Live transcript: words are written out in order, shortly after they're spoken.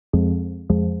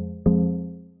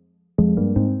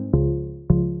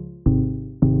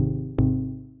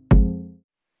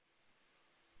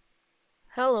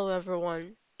Hello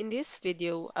everyone! In this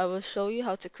video, I will show you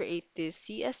how to create this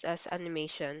CSS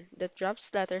animation that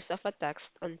drops letters of a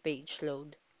text on page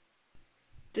load.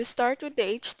 To start with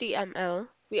the HTML,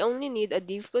 we only need a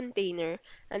div container,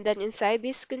 and then inside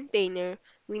this container,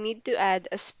 we need to add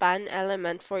a span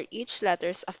element for each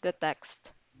letters of the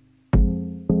text.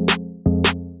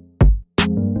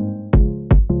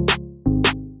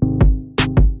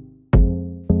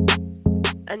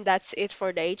 And that's it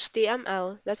for the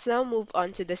HTML. Let's now move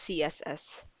on to the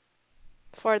CSS.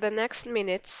 For the next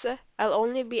minutes, I'll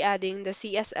only be adding the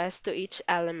CSS to each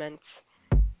element.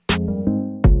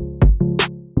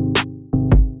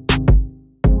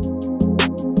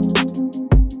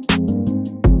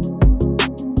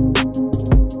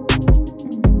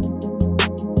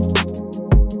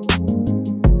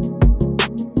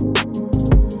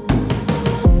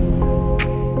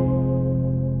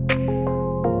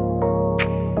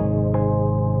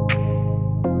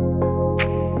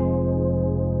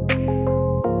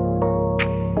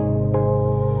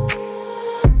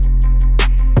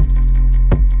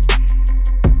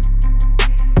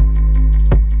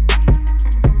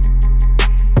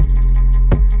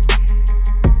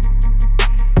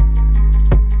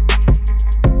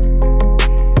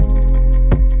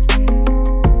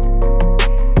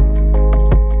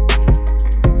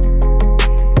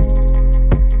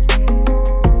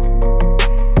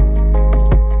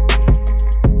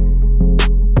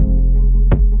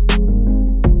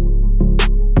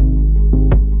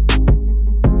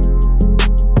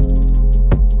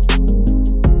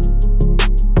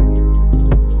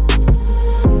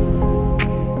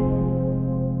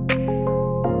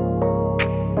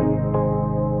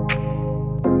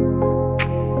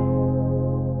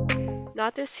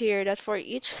 Notice here that for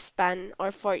each span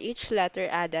or for each letter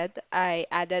added, I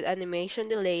added animation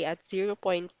delay at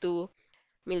 0.2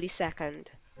 millisecond.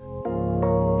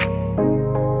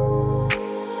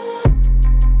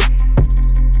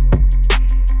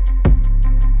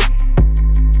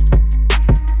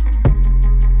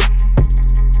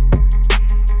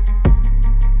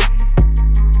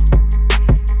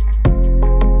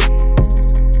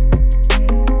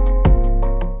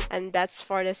 And that's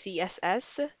for the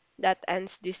CSS. That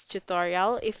ends this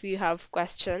tutorial. If you have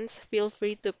questions, feel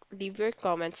free to leave your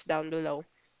comments down below.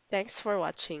 Thanks for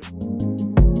watching.